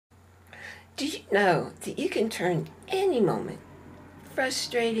Do you know that you can turn any moment,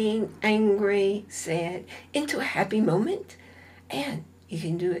 frustrating, angry, sad, into a happy moment? And you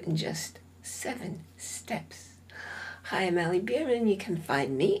can do it in just 7 steps. Hi, I'm Bierman. You can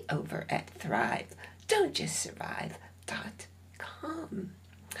find me over at thrive.justsurvive.com.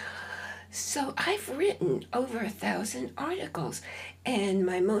 So I've written over 1,000 articles, and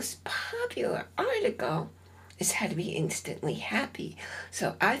my most popular article is how to be instantly happy.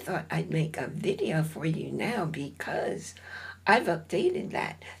 So I thought I'd make a video for you now because I've updated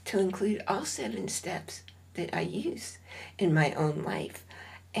that to include all 7 steps that I use in my own life.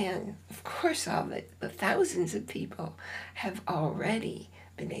 And of course, all the thousands of people have already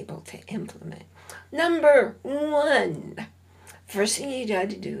been able to implement. Number 1, first thing you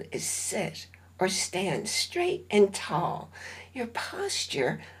got to do is sit or stand straight and tall. Your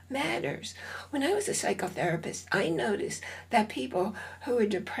posture matters. When I was a psychotherapist, I noticed that people who were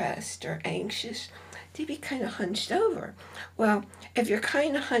depressed or anxious, they'd be kind of hunched over. Well, if you're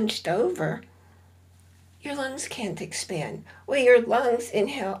kind of hunched over, your lungs can't expand. Well, your lungs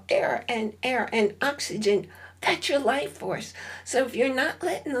inhale air and oxygen. That's your life force. So if you're not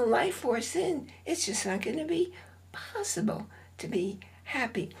letting the life force in, it's just not going to be possible to be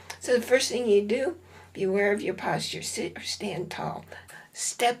happy. So the first thing you do, be aware of your posture. Sit or stand tall.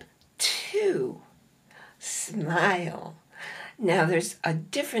 Step 2, smile. Now there's a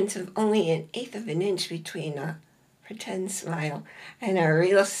difference of only 1/8 of an inch between a pretend smile and a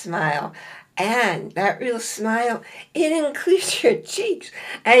real smile. And that real smile, it includes your cheeks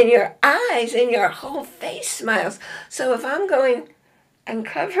and your eyes and your whole face smiles. So if I'm going and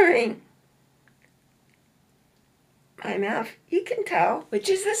covering my mouth, you can tell which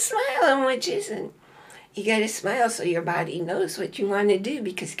is a smile and which isn't. You got to smile so your body knows what you want to do,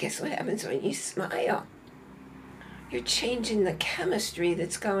 because guess what happens when you smile? You're changing the chemistry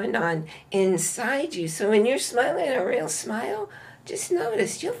that's going on inside you. So when you're smiling a real smile, just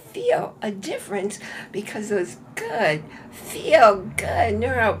notice you'll feel a difference, because those good, feel good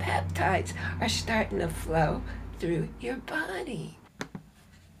neuropeptides are starting to flow through your body.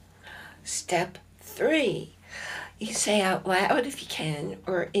 Step 3, you say out loud if you can,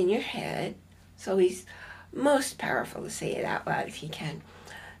 or in your head. It's always most powerful to say it out loud if you can.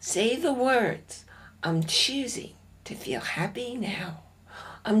 Say the words, I'm choosing to feel happy now.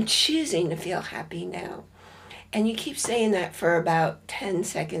 I'm choosing to feel happy now. And you keep saying that for about 10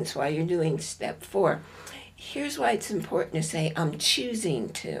 seconds while you're doing step 4. Here's why it's important to say, I'm choosing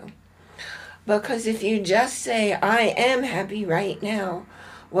to. Because if you just say, I am happy right now,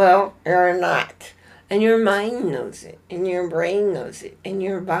 well, you're not. And your mind knows it, and your brain knows it, and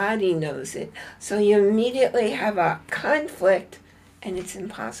your body knows it. So you immediately have a conflict, and it's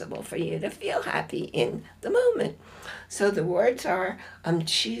impossible for you to feel happy in the moment. So the words are, I'm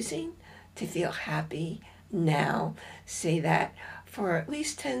choosing to feel happy now. Say that for at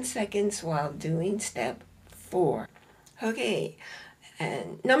least 10 seconds while doing step 4. Okay,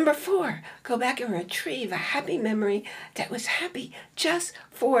 and number 4, go back and retrieve a happy memory that was happy just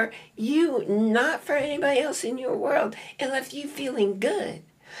for you, not for anybody else in your world. It left you feeling good,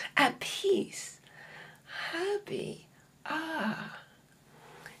 at peace, happy.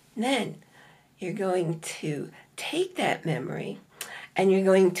 Then you're going to take that memory and you're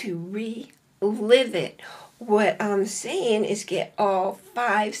going to relive it. What I'm saying is get all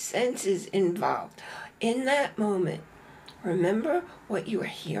 5 senses involved. In that moment, remember what you were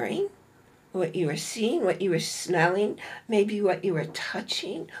hearing, what you were seeing, what you were smelling, maybe what you were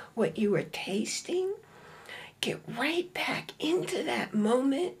touching, what you were tasting. Get right back into that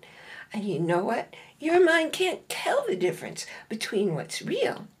moment. And you know what? Your mind can't tell the difference between what's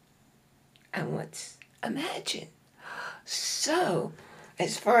real and what's imagined. So,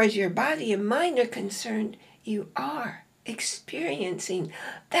 as far as your body and mind are concerned, you are experiencing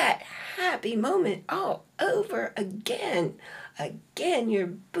that happy moment all over again. Again, you're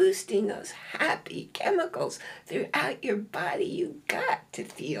boosting those happy chemicals throughout your body. You got to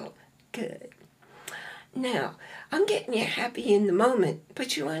feel good. Now, I'm getting you happy in the moment,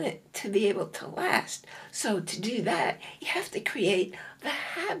 but you want it to be able to last. So to do that, you have to create the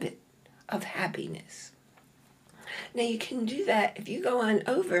habit of happiness. Now you can do that if you go on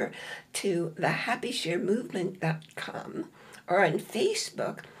over to thehappysharemovement.com, or on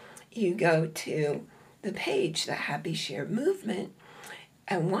Facebook, you go to the page, The Happy Share Movement,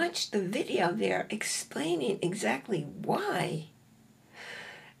 and watch the video there explaining exactly why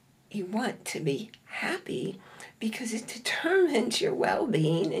you want to be happy, because it determines your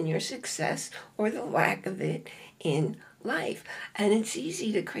well-being and your success, or the lack of it, in life. And it's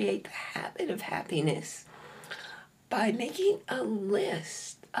easy to create the habit of happiness by making a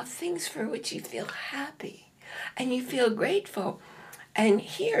list of things for which you feel happy and you feel grateful. And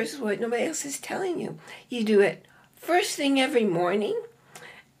here's what nobody else is telling you. You do it first thing every morning,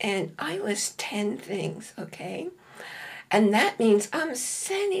 and I list 10 things, okay? And that means I'm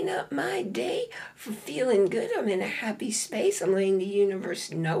setting up my day for feeling good. I'm in a happy space. I'm letting the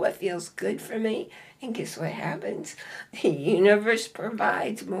universe know it feels good for me. And guess what happens? The universe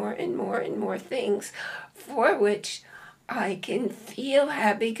provides more and more and more things for which I can feel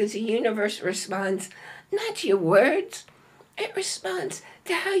happy, because the universe responds not to your words, it responds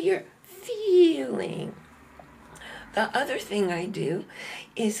to how you're feeling. The other thing I do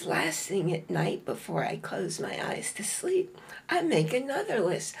is last thing at night before I close my eyes to sleep, I make another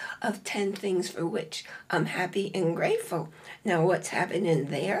list of 10 things for which I'm happy and grateful. Now, what's happening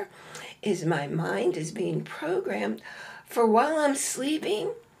there is my mind is being programmed for, while I'm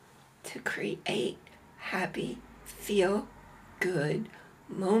sleeping, to create happy, feel good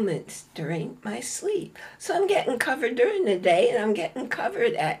moments during my sleep. So I'm getting covered during the day and I'm getting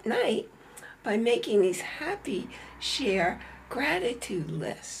covered at night by making these happy, share gratitude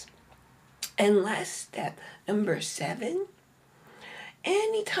lists. And last step, number 7,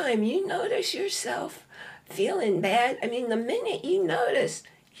 anytime you notice yourself feeling bad, I mean, the minute you notice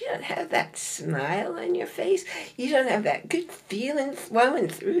you don't have that smile on your face, you don't have that good feeling flowing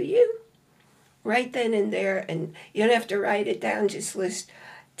through you, right then and there, and you don't have to write it down, just list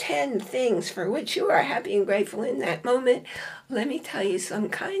 10 things for which you are happy and grateful in that moment. Let me tell you some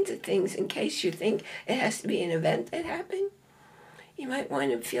kinds of things in case you think it has to be an event that happened. You might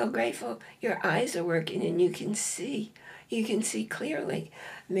want to feel grateful your eyes are working and you can see. You can see clearly.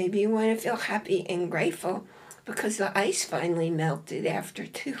 Maybe you want to feel happy and grateful because the ice finally melted after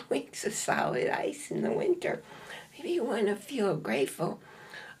 2 weeks of solid ice in the winter. Maybe you want to feel grateful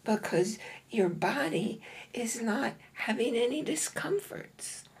because your body is not having any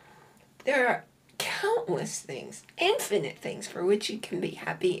discomforts. There are countless things, infinite things for which you can be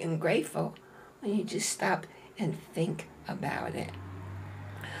happy and grateful when you just stop and think about it.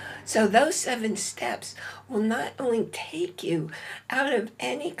 So those 7 steps will not only take you out of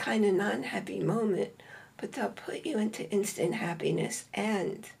any kind of non-happy moment, but they'll put you into instant happiness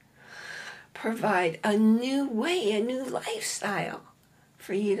and provide a new way, a new lifestyle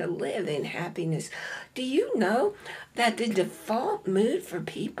for you to live in happiness. Do you know that the default mood for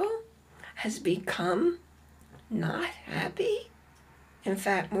people has become not happy? In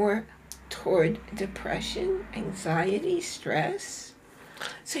fact, more toward depression, anxiety, stress.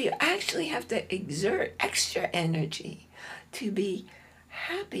 So you actually have to exert extra energy to be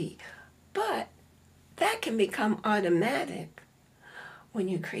happy. But that can become automatic when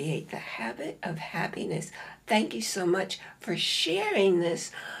you create the habit of happiness. Thank you so much for sharing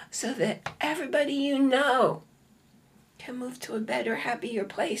this so that everybody you know can move to a better, happier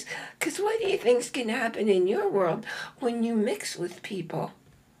place. Because what do you think's going to happen in your world when you mix with people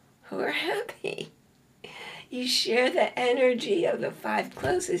who are happy? You share the energy of the 5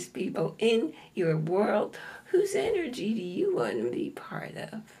 closest people in your world. Whose energy do you want to be part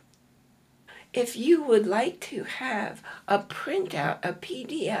of? If you would like to have a printout, a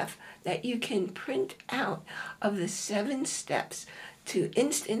PDF that you can print out of the 7 steps to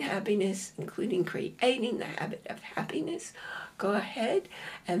instant happiness, including creating the habit of happiness, go ahead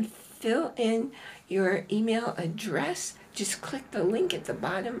and fill in your email address. Just click the link at the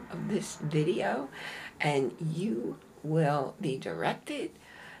bottom of this video and you will be directed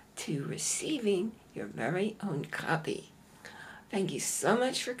to receiving your very own copy. Thank you so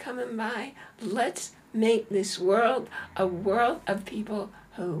much for coming by. Let's make this world a world of people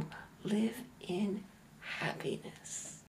who live in happiness.